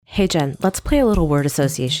Hey, Jen, let's play a little word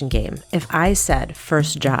association game. If I said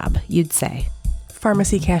first job, you'd say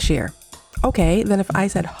pharmacy cashier. Okay, then if I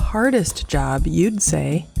said hardest job, you'd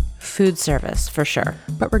say food service, for sure.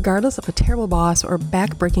 But regardless of a terrible boss or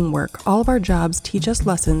back-breaking work, all of our jobs teach us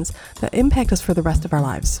lessons that impact us for the rest of our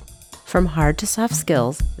lives. From hard to soft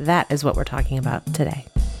skills, that is what we're talking about today.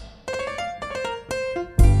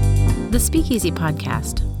 The Speakeasy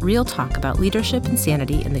Podcast, real talk about leadership and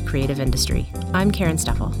sanity in the creative industry. I'm Karen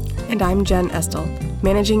Steffel. And I'm Jen Estel.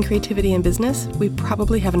 Managing creativity in business, we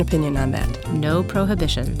probably have an opinion on that. No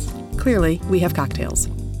prohibitions. Clearly, we have cocktails.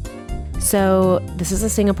 So this is a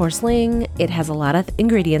Singapore sling. It has a lot of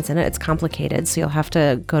ingredients in it. It's complicated, so you'll have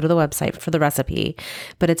to go to the website for the recipe.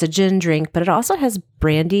 But it's a gin drink, but it also has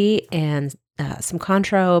brandy and some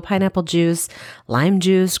Cointreau, pineapple juice, lime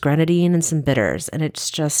juice, grenadine, and some bitters. And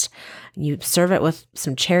it's just, you serve it with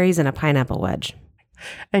some cherries and a pineapple wedge.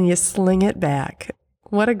 And you sling it back.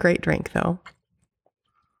 What a great drink, though.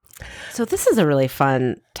 So this is a really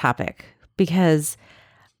fun topic because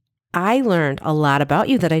I learned a lot about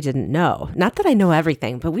you that I didn't know. Not that I know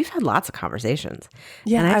everything, but we've had lots of conversations.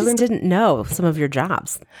 Yeah, and I just didn't know some of your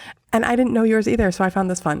jobs. And I didn't know yours either, so I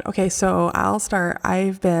found this fun. Okay, so I'll start.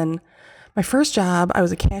 My first job, I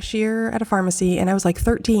was a cashier at a pharmacy, and I was like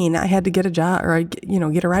 13. I had to get a job or,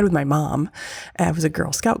 get a ride with my mom. I was a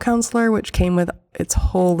Girl Scout counselor, which came with its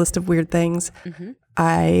whole list of weird things. Mm-hmm.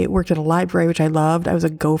 I worked at a library, which I loved. I was a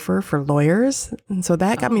gopher for lawyers. And so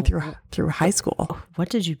that got me through high school. What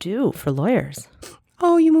did you do for lawyers?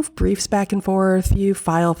 Oh, you move briefs back and forth. You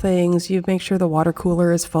file things. You make sure the water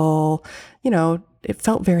cooler is full. It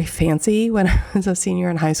felt very fancy when I was a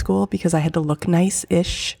senior in high school because I had to look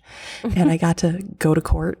nice-ish and I got to go to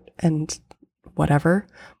court and whatever.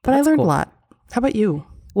 But I learned a lot. How about you?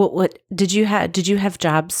 What did you have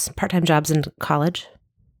jobs, part-time jobs in college?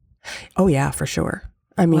 Oh yeah, for sure.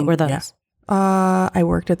 I mean, what were those? Yeah. I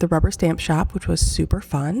worked at the rubber stamp shop, which was super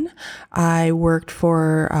fun. I worked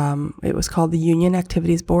for, it was called the Union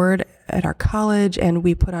Activities Board at our college, and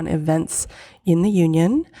we put on events in the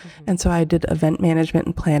union. Mm-hmm. And so I did event management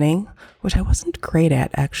and planning, which I wasn't great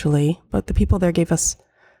at actually, but the people there gave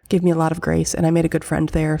me a lot of grace, and I made a good friend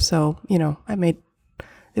there. So,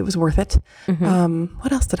 it was worth it. Mm-hmm.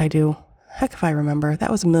 What else did I do? Heck if I remember.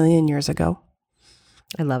 That was a million years ago.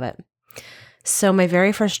 I love it. So my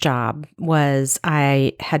very first job was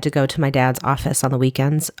I had to go to my dad's office on the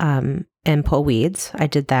weekends and pull weeds. I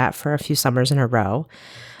did that for a few summers in a row.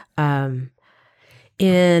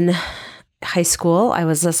 In high school, I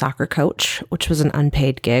was a soccer coach, which was an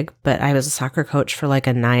unpaid gig, but I was a soccer coach for like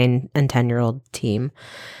a 9 and 10-year-old team.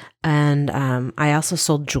 And I also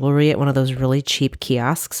sold jewelry at one of those really cheap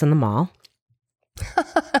kiosks in the mall.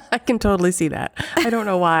 I can totally see that. I don't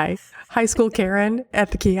know why. High school Karen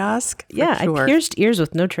at the kiosk. Yeah, sure. I pierced ears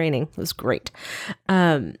with no training. It was great.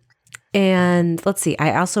 And let's see,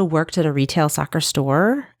 I also worked at a retail soccer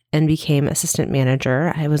store and became assistant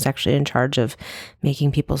manager. I was actually in charge of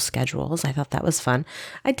making people's schedules. I thought that was fun.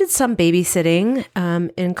 I did some babysitting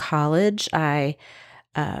in college. I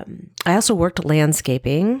also worked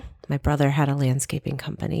landscaping. My brother had a landscaping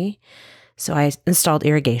company. So I installed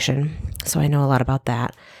irrigation. So I know a lot about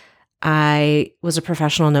that. I was a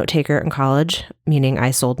professional note taker in college, meaning I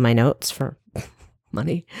sold my notes for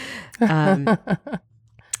money. I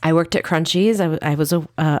worked at Crunchies. I was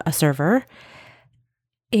a server.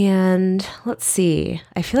 And let's see.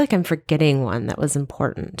 I feel like I'm forgetting one that was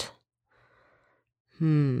important.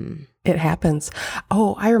 It happens.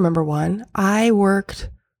 Oh, I remember one. I worked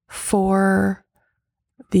for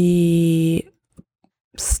the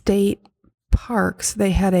state parks. They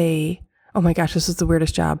had oh my gosh, this is the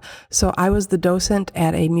weirdest job. So I was the docent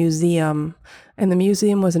at a museum, and the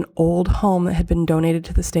museum was an old home that had been donated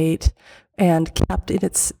to the state and kept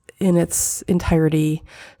in its entirety.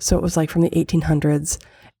 So it was like from the 1800s.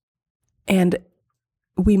 And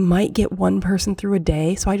we might get one person through a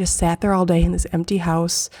day. So I just sat there all day in this empty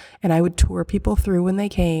house, and I would tour people through when they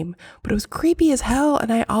came. But it was creepy as hell,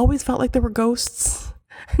 and I always felt like there were ghosts.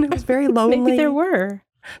 And it was very lonely. Maybe there were.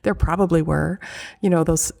 There probably were.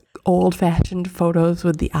 Those old-fashioned photos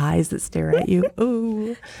with the eyes that stare at you.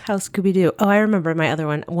 Ooh. How Scooby-Doo. Oh, I remember my other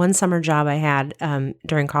one. One summer job I had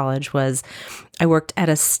during college was I worked at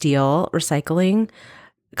a steel recycling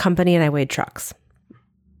company, and I weighed trucks.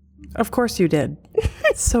 Of course you did.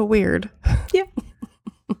 It's so weird. Yeah.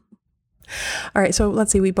 All right, so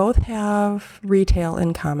let's see. We both have retail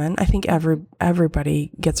in common. I think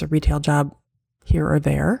everybody gets a retail job here or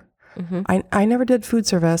there. Mm-hmm. I never did food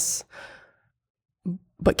service,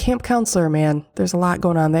 but camp counselor, man, there's a lot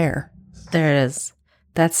going on there. There it is.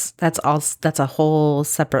 That's a whole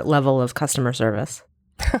separate level of customer service.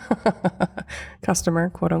 Customer,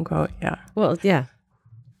 quote unquote. Yeah. Well, yeah.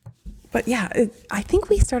 But yeah, I think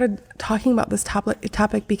we started talking about this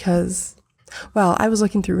topic because, well, I was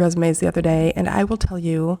looking through resumes the other day, and I will tell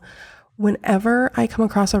you, whenever I come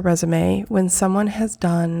across a resume, when someone has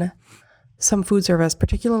done some food service,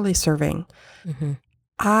 particularly serving,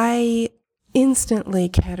 I instantly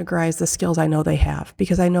categorize the skills I know they have,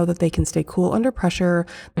 because I know that they can stay cool under pressure.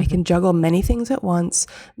 They can juggle many things at once.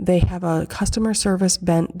 They have a customer service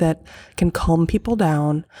bent that can calm people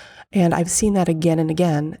down. And I've seen that again and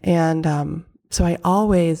again. And so I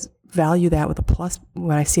always value that with a plus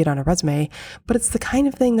when I see it on a resume. But it's the kind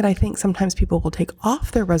of thing that I think sometimes people will take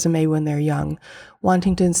off their resume when they're young,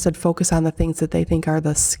 wanting to instead focus on the things that they think are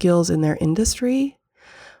the skills in their industry.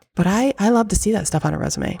 But I love to see that stuff on a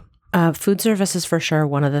resume. Food service is for sure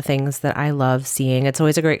one of the things that I love seeing. It's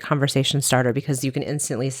always a great conversation starter because you can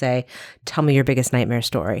instantly say, tell me your biggest nightmare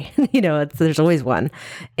story. There's always one.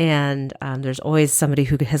 And there's always somebody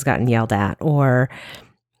who has gotten yelled at, or,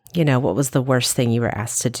 what was the worst thing you were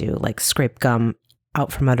asked to do? Like scrape gum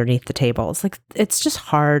out from underneath the table. It's like, it's just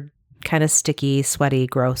hard, kind of sticky, sweaty,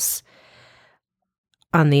 gross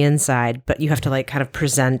on the inside, but you have to like kind of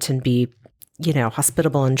present and be,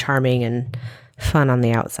 hospitable and charming and fun on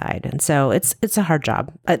the outside. And so it's a hard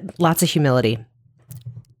job. Lots of humility.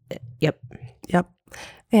 Yep.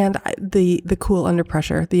 And the cool under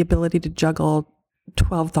pressure, the ability to juggle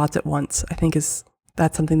 12 thoughts at once, I think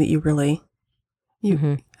that's something that you really,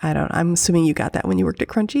 I'm assuming you got that when you worked at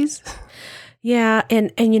Crunchies. Yeah.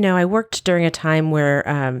 And I worked during a time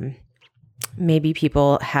where maybe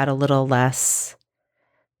people had a little less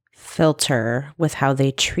filter with how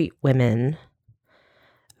they treat women.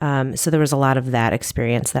 So there was a lot of that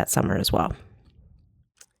experience that summer as well.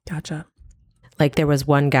 Gotcha. Like there was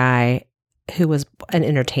one guy who was an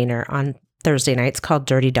entertainer on Thursday nights called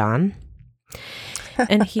Dirty Don.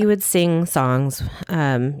 And he would sing songs,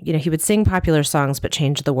 he would sing popular songs, but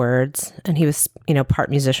change the words. And he was, part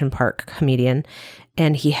musician, part comedian.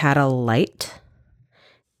 And he had a light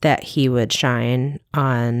that he would shine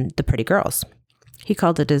on the pretty girls. He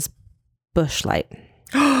called it his bush light.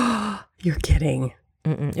 You're kidding.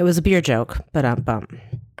 It was a beer joke, but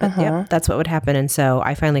yep, that's what would happen. And so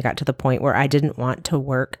I finally got to the point where I didn't want to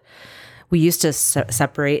work. We used to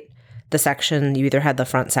separate the section. You either had the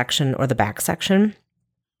front section or the back section.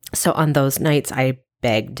 So on those nights, I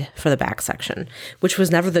begged for the back section, which was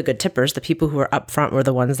never the good tippers. The people who were up front were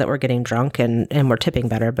the ones that were getting drunk and were tipping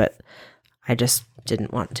better, but I just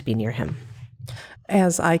didn't want to be near him.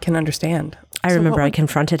 As I can understand. I remember I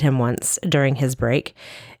confronted him once during his break.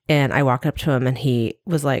 And I walked up to him and he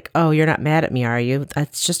was like, "Oh, you're not mad at me, are you?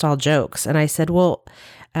 That's just all jokes." And I said, "Well,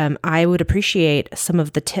 I would appreciate some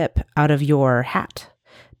of the tip out of your hat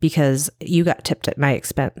because you got tipped at my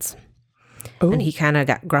expense." Ooh. And he kind of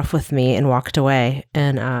got gruff with me and walked away.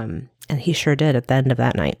 And he sure did at the end of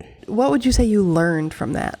that night. What would you say you learned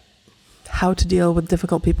from that? How to deal with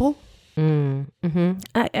difficult people?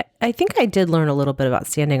 I think I did learn a little bit about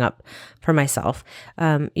standing up for myself.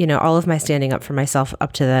 All of my standing up for myself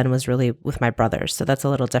up to then was really with my brothers. So that's a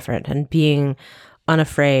little different. And being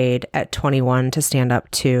unafraid at 21 to stand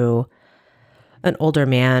up to an older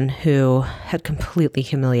man who had completely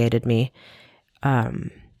humiliated me,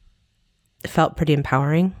 felt pretty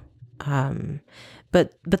empowering.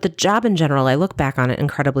 But the job in general, I look back on it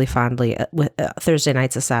incredibly fondly with Thursday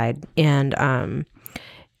nights aside.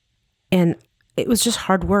 And it was just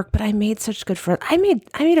hard work, but I made such good friends. I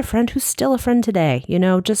made a friend who's still a friend today,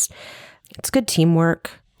 it's good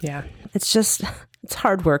teamwork. Yeah. It's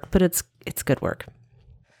hard work, but it's good work.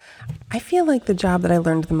 I feel like the job that I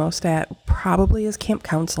learned the most at probably is camp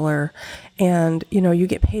counselor. And, you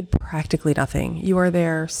get paid practically nothing. You are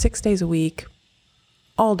there 6 days a week,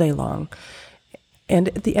 all day long. And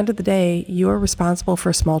at the end of the day, you are responsible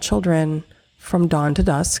for small children from dawn to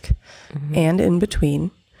dusk and in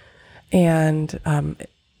between. And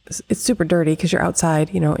it's super dirty because you're outside,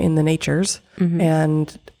 in the natures,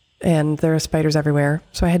 and there are spiders everywhere.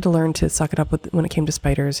 So I had to learn to suck it up when it came to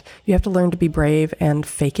spiders. You have to learn to be brave and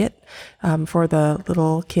fake it for the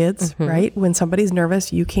little kids, right? When somebody's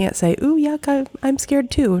nervous, you can't say, "Ooh, yuck, I'm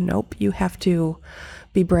scared too." Nope. You have to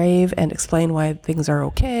be brave and explain why things are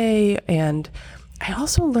okay. And I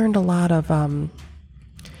also learned a lot of,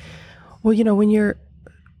 when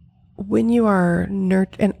you are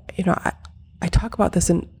and I talk about this,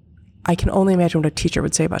 and I can only imagine what a teacher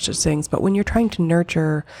would say about such things, but when you're trying to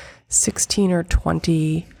nurture 16 or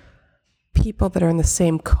 20 people that are in the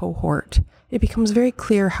same cohort, it becomes very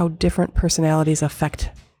clear how different personalities affect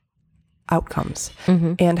outcomes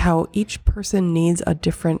and how each person needs a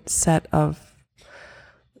different set of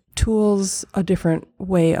tools, a different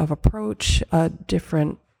way of approach, a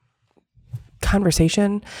different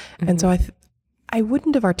conversation. And so I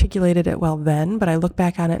wouldn't have articulated it well then, but I look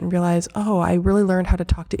back on it and realize, oh, I really learned how to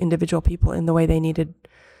talk to individual people in the way they needed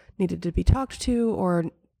to be talked to, or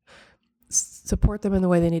support them in the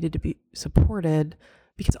way they needed to be supported,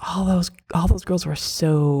 because all those girls were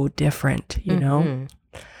so different, you know,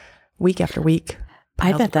 week after week.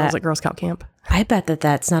 I bet that at Girl Scout camp. I bet that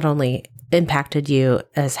that's not only impacted you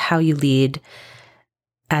as how you lead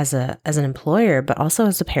as an employer, but also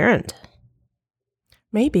as a parent.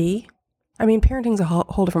 Maybe. I mean, parenting's a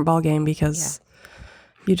whole different ballgame, because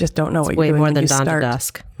you just don't know what you're doing. Way more when than you dawn to start.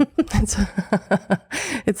 dusk.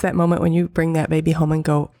 It's that moment when you bring that baby home and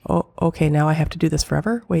go, oh, okay, now I have to do this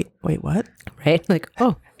forever. Wait, what? Right? Like,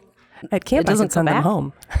 oh, at camp, it I doesn't could send come them back.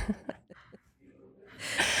 home.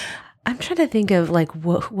 I'm trying to think of like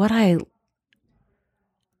what I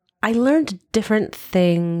learned different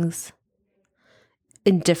things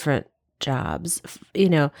in different jobs. You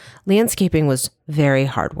know, landscaping was very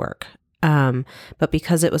hard work. But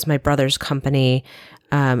because it was my brother's company,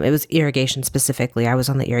 it was irrigation specifically. I was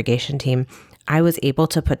on the irrigation team. I was able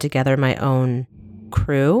to put together my own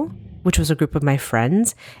crew, which was a group of my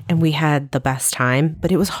friends, and we had the best time,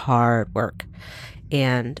 but it was hard work.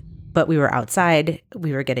 But we were outside,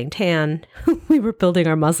 we were getting tan, we were building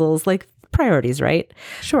our muscles, like priorities, right?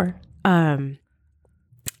 Sure. And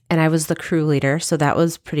I was the crew leader, so that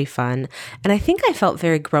was pretty fun. And I think I felt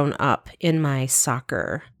very grown up in my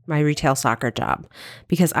retail soccer job,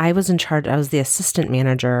 because I was the assistant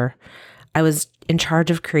manager. I was in charge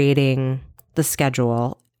of creating the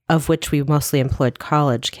schedule, of which we mostly employed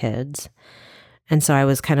college kids. And so I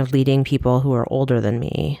was kind of leading people who were older than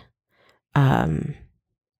me.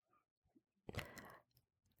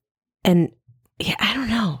 And yeah, I don't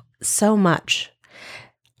know, so much.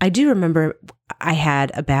 I do remember I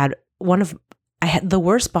had the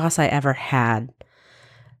worst boss I ever had.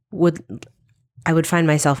 I would find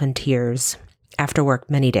myself in tears after work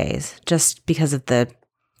many days, just because of the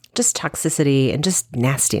toxicity and just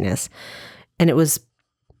nastiness. And it was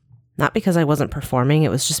not because I wasn't performing, it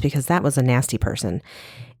was just because that was a nasty person.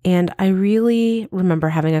 And I really remember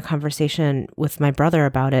having a conversation with my brother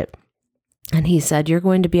about it. And he said, "You're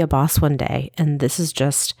going to be a boss one day, and this is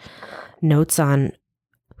just notes on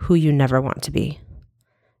who you never want to be."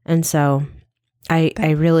 And so I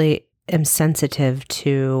really am sensitive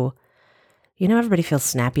to, everybody feels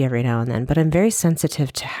snappy every now and then, but I'm very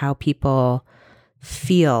sensitive to how people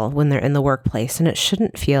feel when they're in the workplace, and it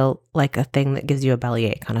shouldn't feel like a thing that gives you a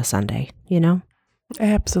bellyache on a Sunday,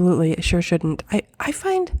 Absolutely. It sure shouldn't. I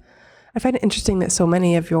find it interesting that so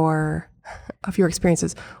many of your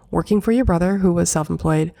experiences, working for your brother who was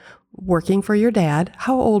self-employed, working for your dad.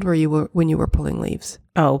 How old were you when you were pulling leaves?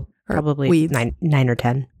 Oh, probably 9 or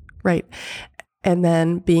 10. Right. And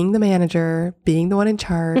then being the manager, being the one in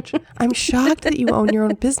charge. I'm shocked that you own your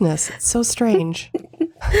own business. It's so strange.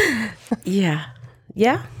 Yeah.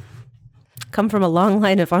 Yeah. Come from a long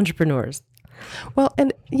line of entrepreneurs. Well,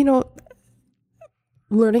 and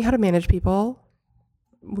learning how to manage people,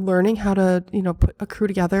 learning how to, put a crew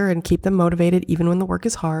together and keep them motivated even when the work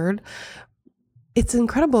is hard. It's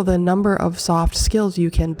incredible the number of soft skills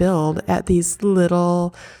you can build at these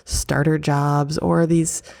little starter jobs, or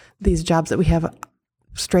these jobs that we have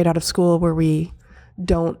straight out of school where we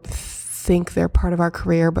don't think they're part of our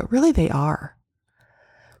career, but really they are.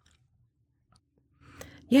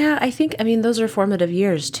 Yeah, I think, those are formative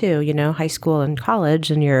years too, high school and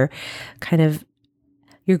college, and you're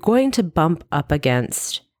going to bump up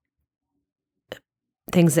against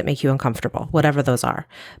things that make you uncomfortable, whatever those are.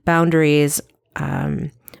 Boundaries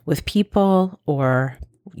with people, or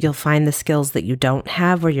you'll find the skills that you don't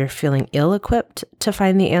have, where you're feeling ill-equipped to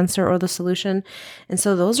find the answer or the solution. And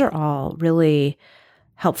so those are all really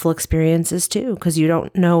helpful experiences too, because you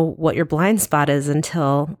don't know what your blind spot is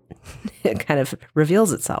until it kind of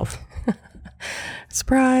reveals itself.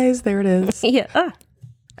 Surprise, there it is. Yeah.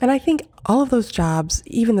 And I think all of those jobs,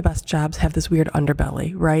 even the best jobs, have this weird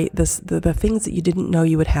underbelly, right? The things that you didn't know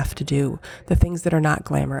you would have to do, the things that are not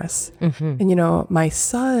glamorous. Mm-hmm. And my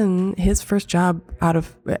son, his first job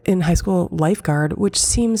in high school, lifeguard, which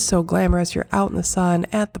seems so glamorous. You're out in the sun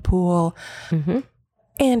at the pool, mm-hmm.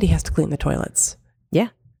 and he has to clean the toilets. Yeah.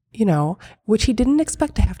 Which he didn't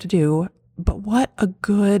expect to have to do. But what a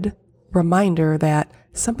good reminder that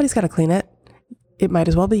somebody's got to clean it. It might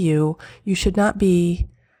as well be you. You should not be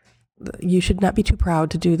too proud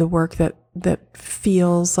to do the work that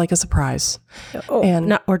feels like a surprise. And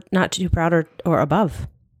not too proud or above.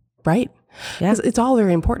 Right. Yeah. 'Cause it's all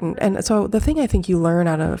very important. And so the thing I think you learn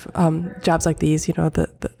out of jobs like these,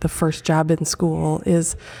 the first job in school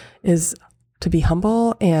is to be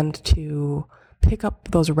humble and to pick up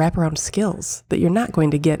those wraparound skills that you're not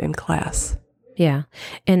going to get in class. Yeah.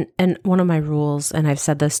 And one of my rules, and I've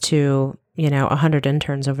said this to, 100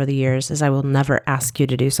 interns over the years, is I will never ask you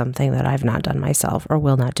to do something that I've not done myself or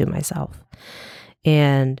will not do myself.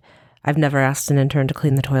 And I've never asked an intern to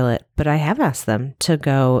clean the toilet, but I have asked them to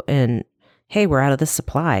go and, hey, we're out of this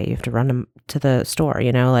supply. You have to run them to the store,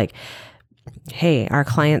 like, hey, our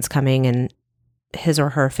client's coming and his or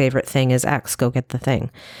her favorite thing is X, go get the thing.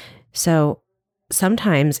 So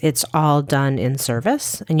sometimes it's all done in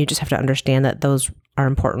service, and you just have to understand that those are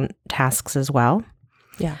important tasks as well.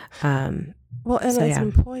 Yeah. Well, and as an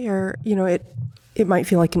employer, it might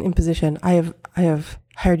feel like an imposition. I have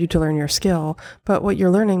hired you to learn your skill, but what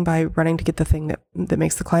you're learning by running to get the thing that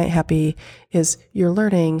makes the client happy is you're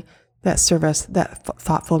learning that service, that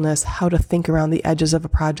thoughtfulness, how to think around the edges of a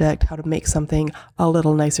project, how to make something a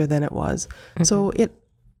little nicer than it was. Mm-hmm. So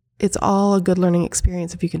it's all a good learning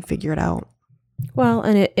experience if you can figure it out. Well,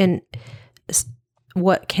 and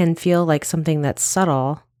what can feel like something that's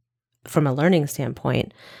subtle from a learning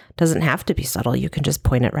standpoint doesn't have to be subtle. You can just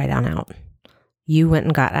point it right on out. You went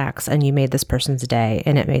and got X and you made this person's day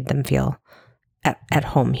and it made them feel at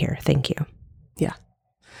home here. Thank you. Yeah.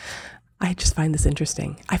 I just find this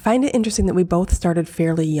interesting. I find it interesting that we both started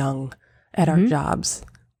fairly young at our jobs.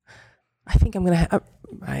 I think I'm going to have,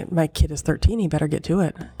 my kid is 13. He better get to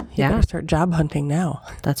it. He better start job hunting now.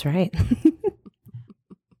 That's right.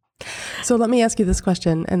 So let me ask you this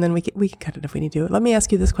question, and then we can cut it if we need to. Let me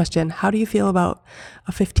ask you this question. How do you feel about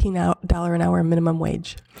a $15 an hour minimum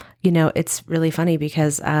wage? It's really funny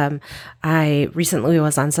because I recently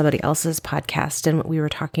was on somebody else's podcast, and we were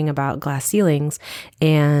talking about glass ceilings.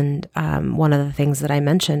 And one of the things that I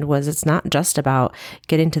mentioned was it's not just about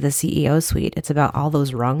getting to the CEO suite. It's about all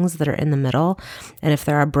those rungs that are in the middle. And if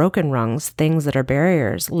there are broken rungs, things that are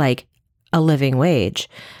barriers like a living wage,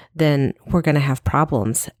 then we're going to have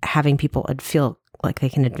problems having people feel like they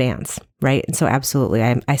can advance, right? And so absolutely,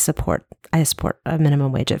 I support a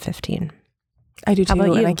minimum wage at 15. I do too. How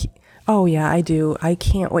about you? I do. I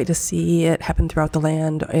can't wait to see it happen throughout the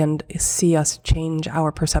land and see us change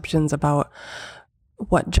our perceptions about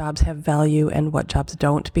what jobs have value and what jobs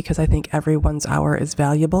don't, because I think everyone's hour is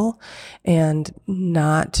valuable, and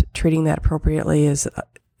not treating that appropriately is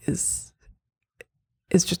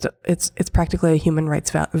just it's practically a human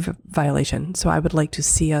rights violation. So I would like to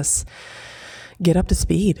see us get up to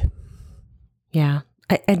speed. Yeah.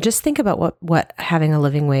 And just think about what having a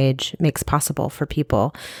living wage makes possible for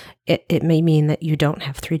people. It may mean that you don't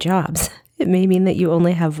have 3 jobs. It may mean that you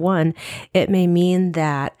only have 1. It may mean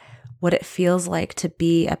that what it feels like to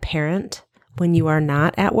be a parent when you are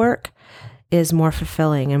not at work is more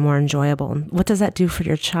fulfilling and more enjoyable. And what does that do for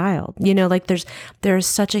your child? There's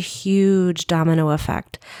such a huge domino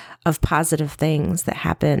effect of positive things that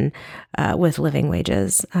happen with living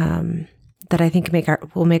wages that I think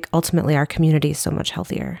will make ultimately our community so much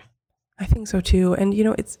healthier. I think so too. And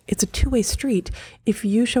it's a two-way street. If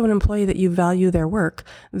you show an employee that you value their work,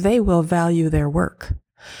 they will value their work.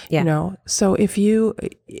 Yeah. So if you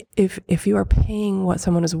are paying what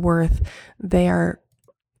someone is worth, they are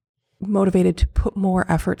motivated to put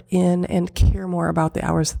more effort in and care more about the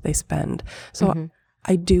hours that they spend. So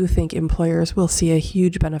I do think employers will see a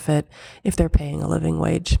huge benefit if they're paying a living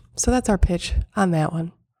wage. So that's our pitch on that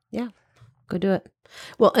one. Yeah, go do it.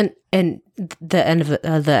 Well, and the end of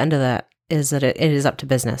that is that it is up to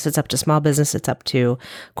business. It's up to small business. It's up to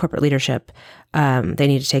corporate leadership. They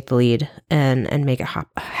need to take the lead and make it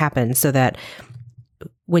happen, so that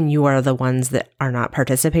when you are the ones that are not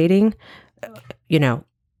participating,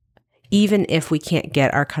 even if we can't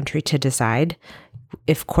get our country to decide,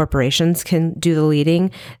 if corporations can do the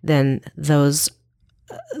leading, then those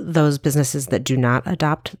businesses that do not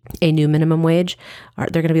adopt a new minimum wage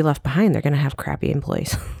they're going to be left behind. They're going to have crappy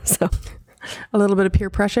employees. So a little bit of peer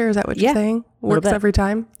pressure, is that what you're saying? Works every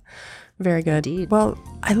time. Very good. Indeed. Well,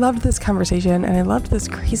 I loved this conversation, and I loved this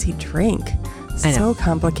crazy drink. So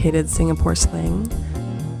complicated Singapore slang.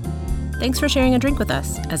 Thanks for sharing a drink with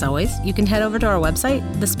us. As always, you can head over to our website,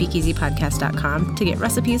 thespeakeasypodcast.com, to get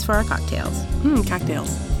recipes for our cocktails.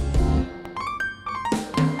 Cocktails.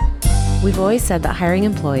 We've always said that hiring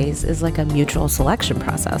employees is like a mutual selection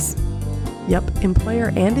process. Yep,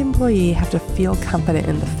 employer and employee have to feel confident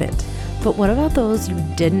in the fit. But what about those you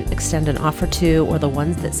didn't extend an offer to, or the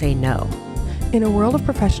ones that say no? In a world of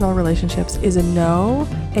professional relationships, is a no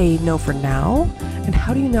for now? And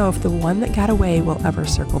how do you know if the one that got away will ever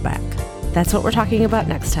circle back? That's what we're talking about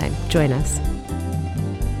next time. Join us.